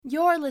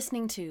You're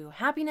listening to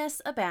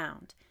Happiness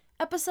Abound,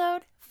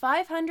 episode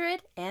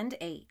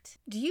 508.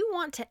 Do you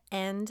want to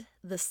end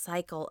the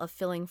cycle of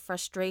feeling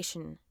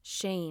frustration,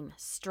 shame,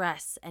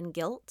 stress, and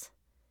guilt?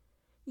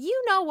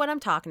 You know what I'm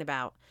talking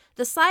about.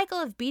 The cycle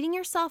of beating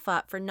yourself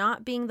up for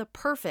not being the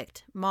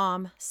perfect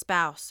mom,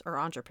 spouse, or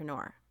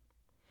entrepreneur.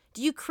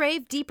 Do you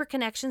crave deeper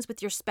connections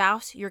with your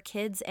spouse, your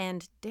kids,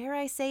 and, dare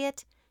I say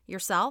it,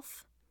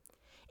 yourself?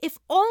 If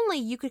only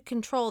you could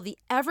control the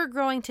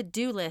ever-growing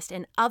to-do list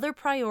and other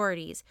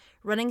priorities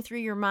running through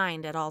your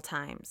mind at all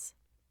times.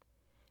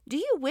 Do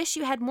you wish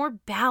you had more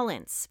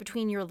balance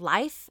between your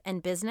life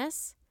and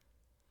business?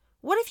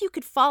 What if you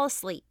could fall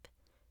asleep,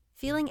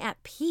 feeling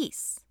at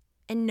peace,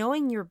 and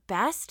knowing your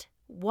best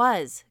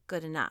was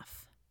good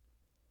enough?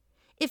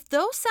 If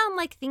those sound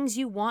like things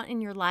you want in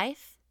your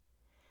life,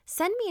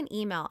 send me an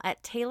email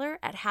at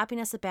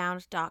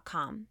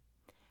taylor@happinessabound.com.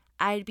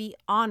 I'd be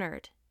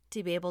honored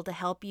to be able to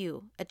help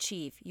you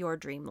achieve your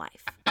dream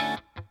life.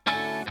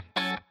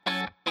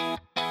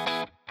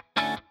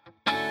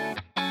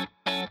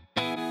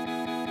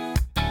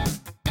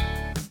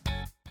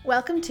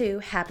 Welcome to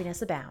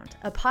Happiness Abound,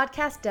 a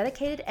podcast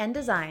dedicated and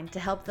designed to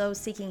help those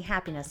seeking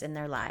happiness in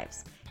their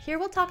lives. Here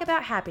we'll talk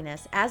about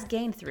happiness as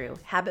gained through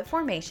habit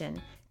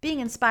formation,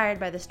 being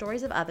inspired by the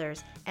stories of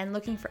others, and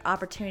looking for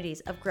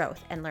opportunities of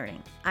growth and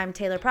learning. I'm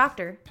Taylor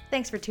Proctor.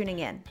 Thanks for tuning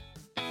in.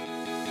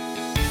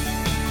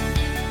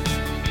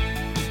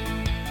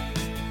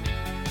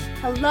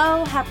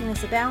 Hello,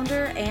 Happiness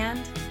Abounder,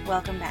 and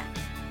welcome back.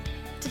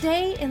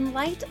 Today, in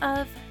light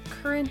of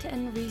current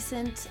and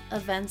recent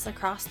events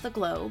across the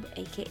globe,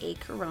 aka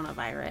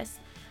coronavirus,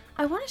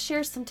 I want to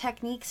share some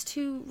techniques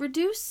to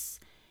reduce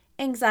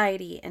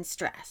anxiety and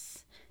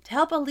stress, to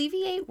help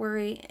alleviate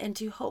worry, and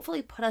to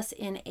hopefully put us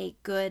in a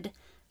good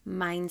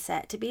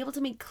mindset, to be able to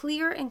make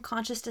clear and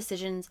conscious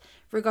decisions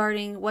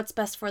regarding what's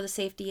best for the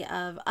safety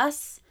of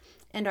us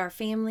and our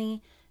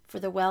family, for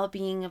the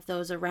well-being of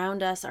those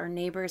around us, our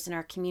neighbors, and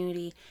our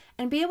community,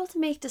 and be able to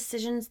make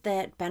decisions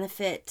that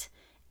benefit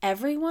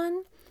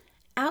everyone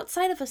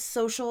outside of a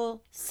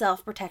social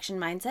self-protection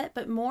mindset,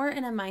 but more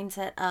in a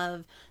mindset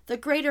of the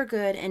greater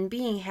good and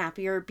being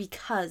happier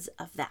because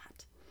of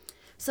that.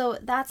 So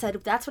that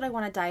said, that's what I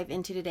want to dive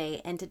into today.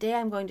 And today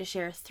I'm going to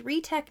share 3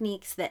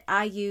 techniques that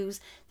I use,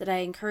 that I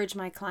encourage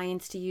my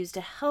clients to use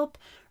to help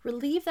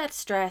relieve that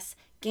stress,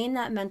 gain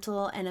that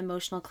mental and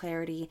emotional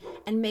clarity,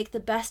 and make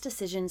the best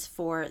decisions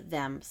for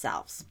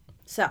themselves.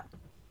 So,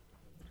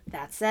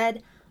 that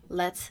said,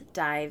 let's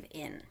dive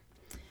in.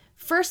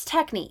 First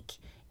technique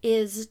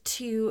is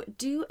to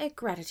do a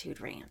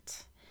gratitude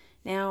rant.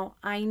 Now,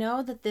 I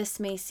know that this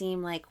may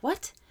seem like,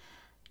 what?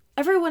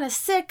 Everyone is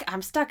sick.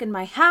 I'm stuck in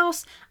my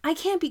house. I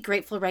can't be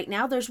grateful right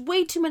now. There's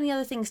way too many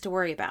other things to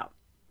worry about.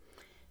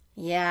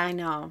 Yeah, I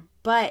know.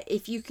 But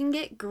if you can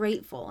get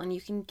grateful and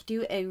you can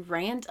do a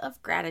rant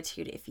of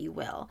gratitude, if you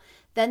will,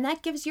 then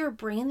that gives your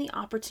brain the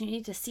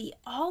opportunity to see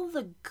all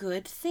the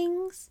good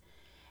things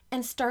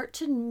and start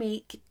to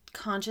make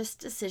conscious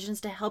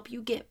decisions to help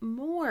you get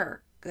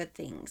more good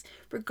things,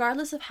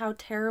 regardless of how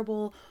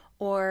terrible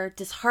or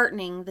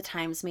disheartening the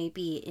times may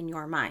be in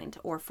your mind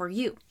or for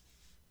you.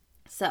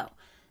 So,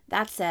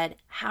 that said,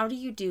 how do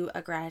you do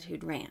a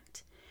gratitude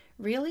rant?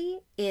 Really,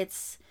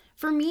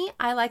 for me,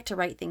 I like to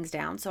write things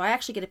down. So I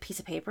actually get a piece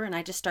of paper and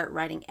I just start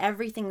writing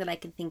everything that I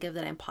can think of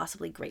that I'm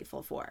possibly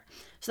grateful for.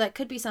 So that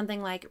could be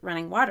something like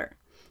running water.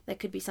 That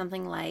could be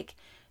something like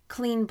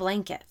clean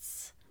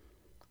blankets,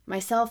 my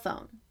cell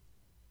phone,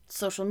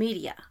 social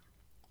media,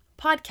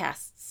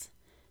 podcasts,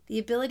 the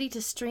ability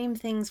to stream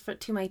things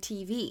to my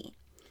TV,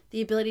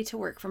 the ability to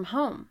work from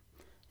home,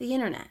 the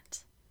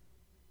internet,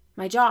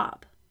 my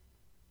job,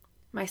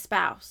 my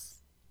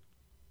spouse,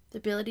 the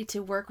ability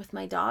to work with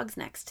my dogs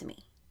next to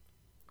me.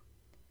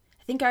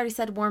 I think I already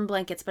said warm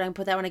blankets, but I can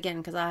put that one again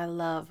because I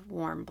love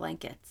warm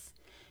blankets.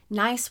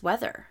 Nice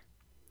weather,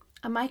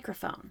 a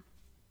microphone,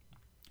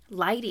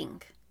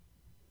 lighting.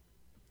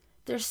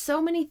 There's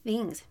so many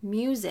things.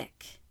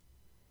 Music,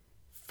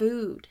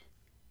 food,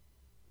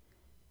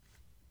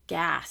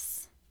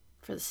 gas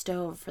for the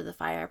stove, for the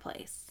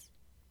fireplace,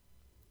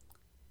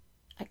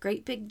 a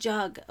great big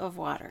jug of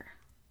water.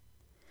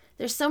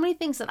 There's so many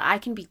things that I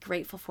can be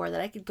grateful for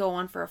that I could go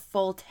on for a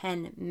full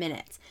 10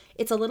 minutes.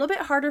 It's a little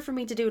bit harder for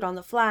me to do it on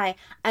the fly.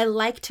 I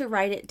like to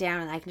write it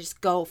down and I can just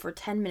go for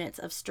 10 minutes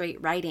of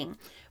straight writing.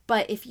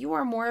 But if you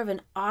are more of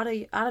an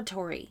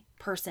auditory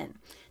person,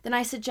 then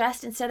I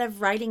suggest instead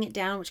of writing it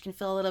down, which can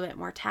feel a little bit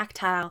more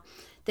tactile,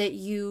 that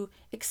you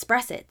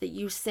express it, that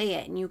you say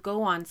it, and you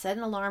go on, set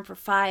an alarm for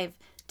 5,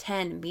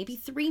 10, maybe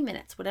 3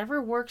 minutes,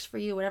 whatever works for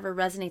you, whatever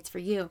resonates for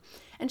you,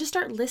 and just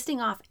start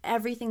listing off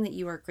everything that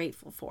you are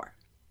grateful for.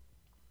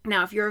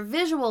 Now, if you're a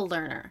visual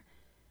learner,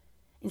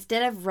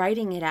 instead of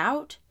writing it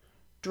out,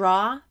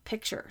 draw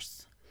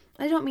pictures.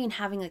 I don't mean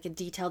having like a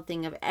detailed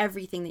thing of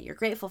everything that you're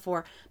grateful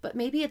for, but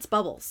maybe it's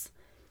bubbles.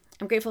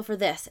 I'm grateful for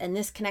this, and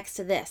this connects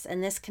to this,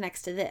 and this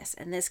connects to this,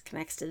 and this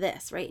connects to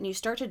this, right? And you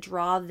start to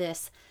draw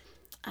this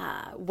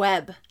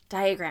web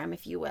diagram,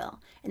 if you will,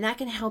 and that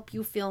can help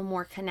you feel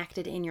more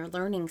connected in your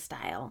learning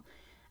style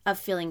of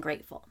feeling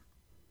grateful.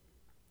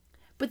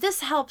 But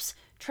this helps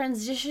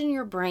transition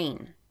your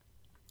brain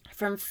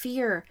from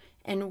fear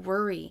and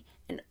worry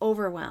and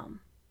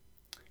overwhelm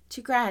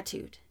to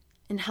gratitude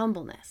and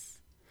humbleness,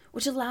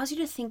 which allows you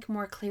to think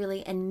more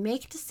clearly and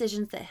make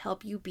decisions that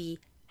help you be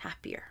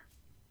happier.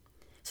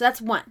 So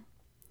that's 1.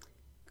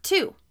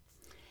 2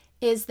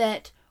 is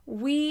that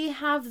we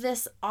have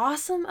this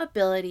awesome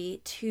ability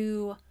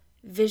to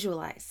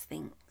visualize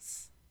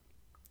things.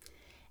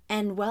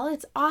 And while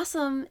it's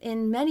awesome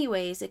in many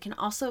ways, it can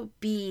also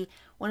be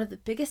one of the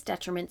biggest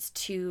detriments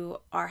to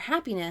our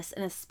happiness,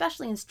 and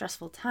especially in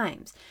stressful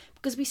times,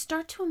 because we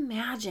start to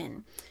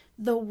imagine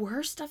the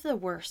worst of the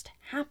worst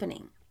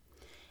happening.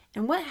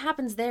 And what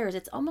happens there is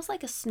it's almost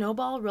like a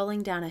snowball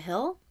rolling down a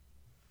hill.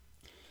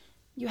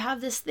 You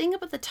have this thing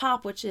up at the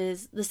top, which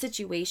is the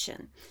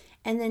situation,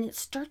 and then it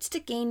starts to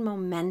gain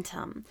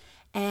momentum,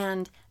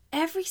 and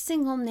every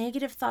single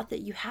negative thought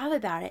that you have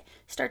about it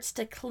starts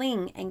to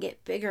cling and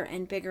get bigger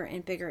and bigger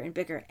and bigger and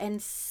bigger.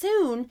 And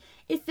soon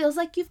it feels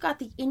like you've got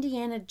the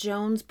Indiana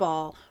Jones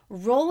ball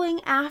rolling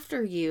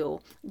after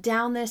you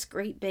down this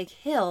great big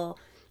hill,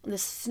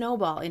 this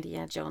snowball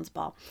Indiana Jones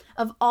ball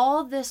of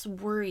all this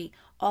worry,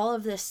 all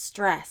of this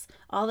stress,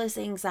 all this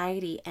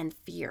anxiety and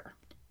fear.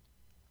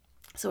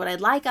 So what I'd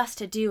like us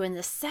to do in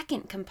the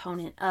second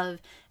component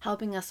of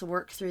helping us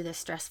work through this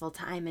stressful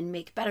time and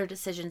make better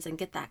decisions and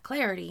get that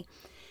clarity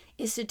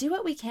is to do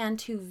what we can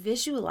to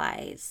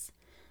visualize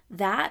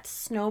that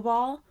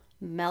snowball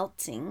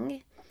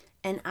melting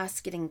and us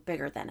getting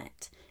bigger than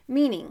it.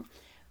 Meaning,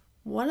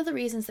 one of the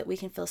reasons that we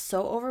can feel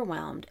so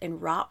overwhelmed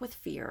and wrought with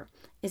fear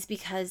is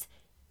because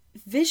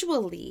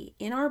visually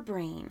in our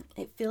brain,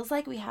 it feels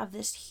like we have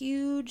this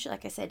huge,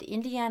 like I said,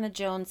 Indiana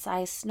Jones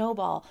sized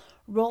snowball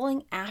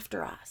rolling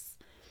after us.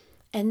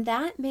 And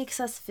that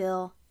makes us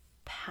feel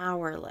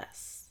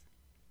powerless.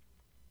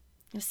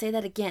 I'll say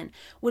that again.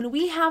 When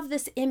we have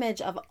this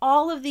image of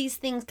all of these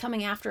things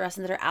coming after us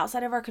and that are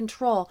outside of our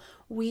control,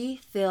 we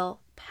feel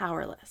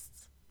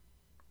powerless.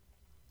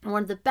 And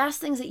one of the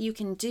best things that you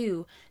can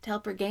do to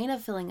help regain a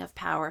feeling of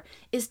power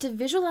is to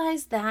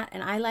visualize that.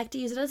 And I like to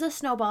use it as a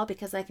snowball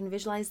because I can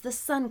visualize the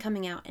sun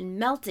coming out and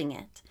melting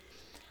it.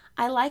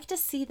 I like to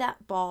see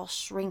that ball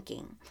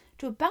shrinking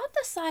to about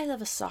the size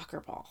of a soccer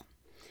ball.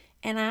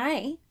 And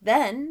I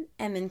then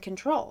am in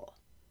control.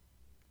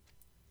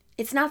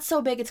 It's not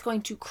so big it's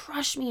going to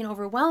crush me and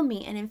overwhelm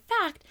me. And in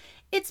fact,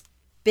 it's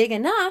big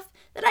enough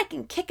that I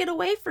can kick it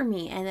away from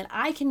me and that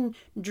I can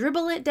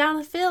dribble it down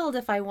the field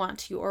if I want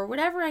to, or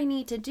whatever I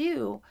need to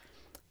do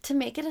to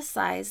make it a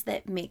size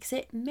that makes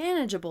it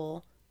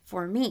manageable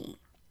for me.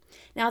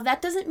 Now,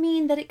 that doesn't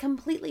mean that it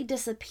completely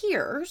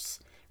disappears,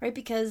 right?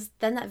 Because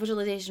then that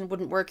visualization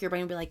wouldn't work. Your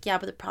brain would be like, yeah,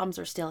 but the problems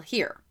are still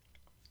here.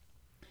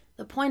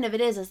 The point of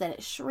it is that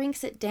it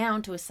shrinks it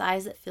down to a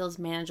size that feels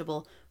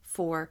manageable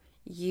for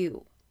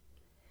you.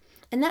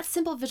 And that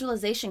simple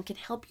visualization can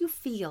help you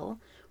feel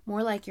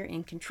more like you're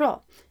in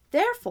control.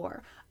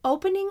 Therefore,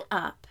 opening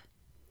up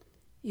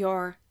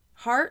your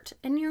heart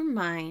and your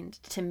mind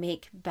to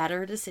make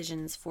better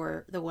decisions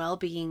for the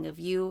well-being of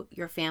you,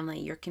 your family,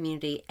 your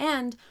community,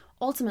 and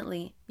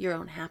ultimately your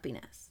own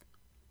happiness.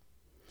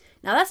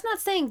 Now, that's not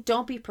saying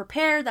don't be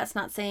prepared. That's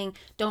not saying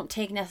don't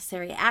take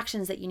necessary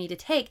actions that you need to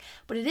take,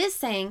 but it is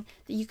saying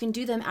that you can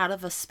do them out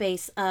of a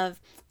space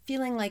of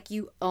feeling like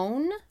you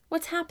own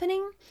what's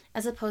happening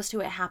as opposed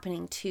to it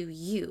happening to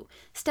you.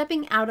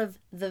 Stepping out of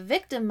the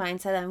victim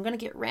mindset that I'm going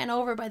to get ran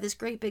over by this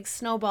great big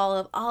snowball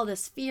of all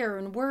this fear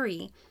and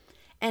worry,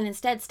 and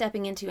instead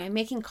stepping into I'm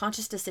making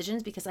conscious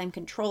decisions because I'm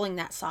controlling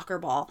that soccer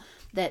ball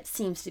that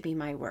seems to be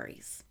my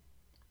worries.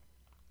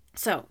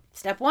 So,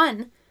 step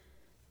 1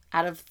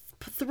 out of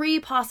 3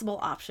 possible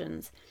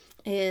options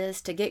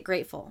is to get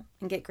grateful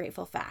and get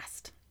grateful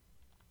fast.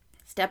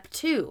 Step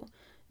 2,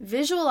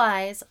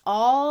 visualize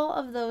all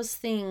of those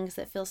things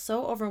that feel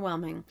so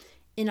overwhelming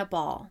in a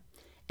ball.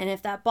 And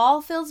if that ball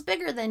feels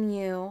bigger than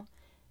you,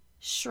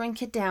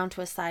 shrink it down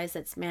to a size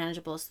that's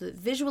manageable so that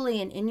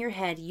visually and in your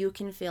head, you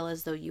can feel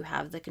as though you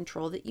have the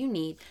control that you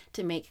need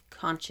to make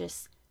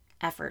conscious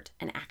effort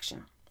and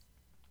action.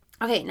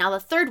 Okay, now the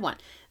third one.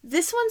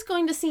 This one's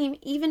going to seem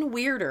even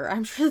weirder.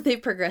 I'm sure they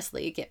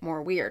progressively get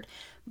more weird.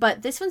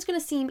 But this one's going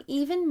to seem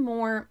even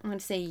more, I'm going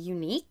to say,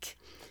 unique.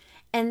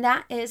 And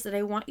that is that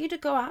I want you to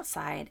go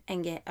outside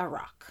and get a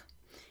rock.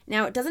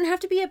 Now, it doesn't have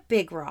to be a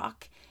big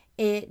rock.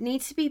 It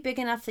needs to be big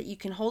enough that you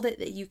can hold it,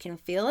 that you can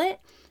feel it,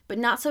 but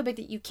not so big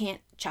that you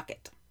can't chuck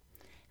it.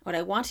 What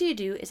I want you to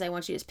do is I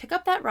want you to just pick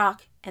up that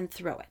rock and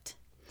throw it.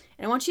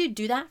 And I want you to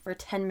do that for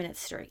 10 minutes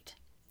straight.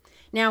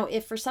 Now,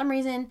 if for some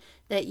reason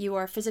that you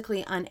are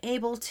physically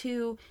unable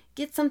to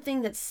get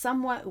something that's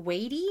somewhat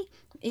weighty,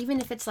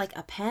 even if it's like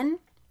a pen,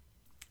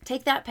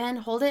 take that pen,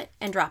 hold it,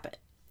 and drop it.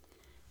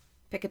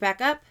 Pick it back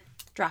up,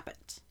 drop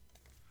it.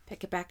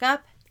 Pick it back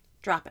up,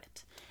 drop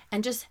it.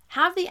 And just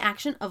have the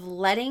action of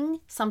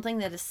letting something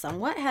that is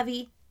somewhat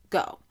heavy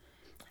go.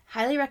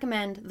 Highly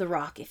recommend the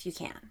rock if you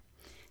can.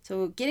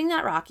 So getting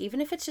that rock,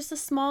 even if it's just a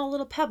small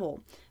little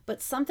pebble,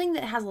 but something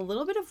that has a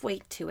little bit of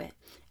weight to it,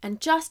 and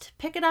just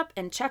pick it up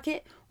and chuck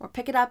it, or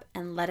pick it up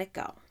and let it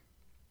go.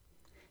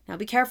 Now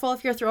be careful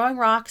if you're throwing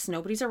rocks,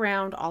 nobody's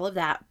around, all of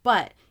that,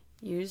 but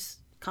use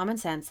common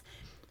sense.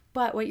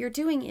 But what you're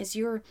doing is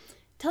you're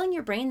telling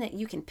your brain that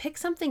you can pick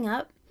something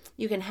up,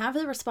 you can have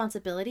the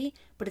responsibility,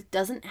 but it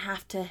doesn't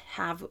have to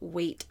have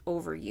weight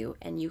over you,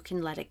 and you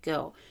can let it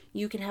go.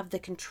 You can have the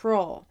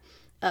control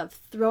of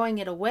throwing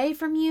it away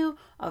from you,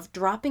 of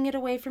dropping it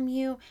away from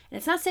you. And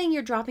it's not saying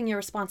you're dropping your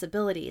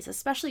responsibilities,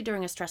 especially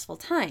during a stressful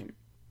time,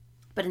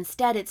 but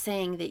instead it's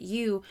saying that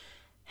you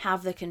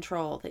have the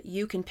control, that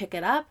you can pick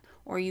it up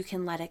or you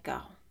can let it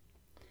go.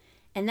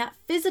 And that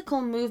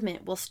physical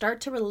movement will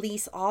start to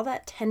release all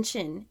that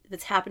tension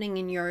that's happening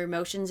in your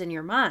emotions and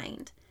your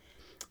mind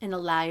and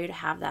allow you to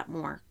have that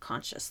more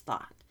conscious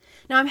thought.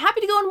 Now, I'm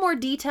happy to go into more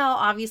detail.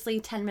 Obviously,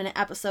 10-minute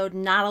episode,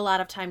 not a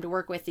lot of time to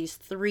work with these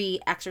 3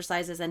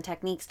 exercises and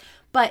techniques.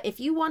 But if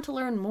you want to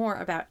learn more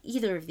about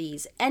either of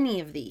these, any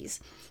of these,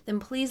 then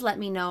please let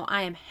me know.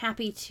 I am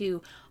happy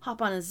to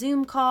hop on a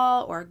Zoom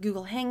call or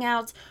Google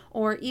Hangouts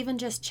or even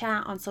just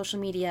chat on social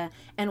media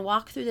and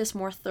walk through this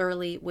more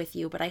thoroughly with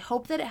you. But I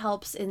hope that it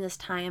helps in this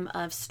time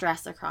of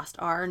stress across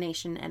our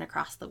nation and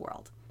across the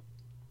world.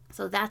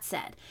 So that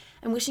said,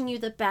 I'm wishing you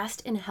the best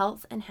in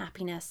health and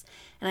happiness,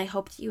 and I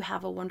hope that you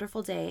have a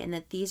wonderful day and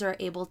that these are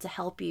able to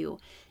help you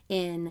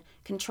in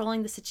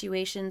controlling the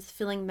situations,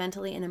 feeling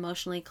mentally and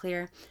emotionally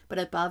clear, but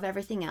above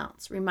everything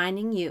else,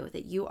 reminding you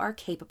that you are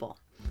capable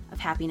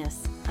of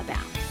happiness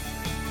abound.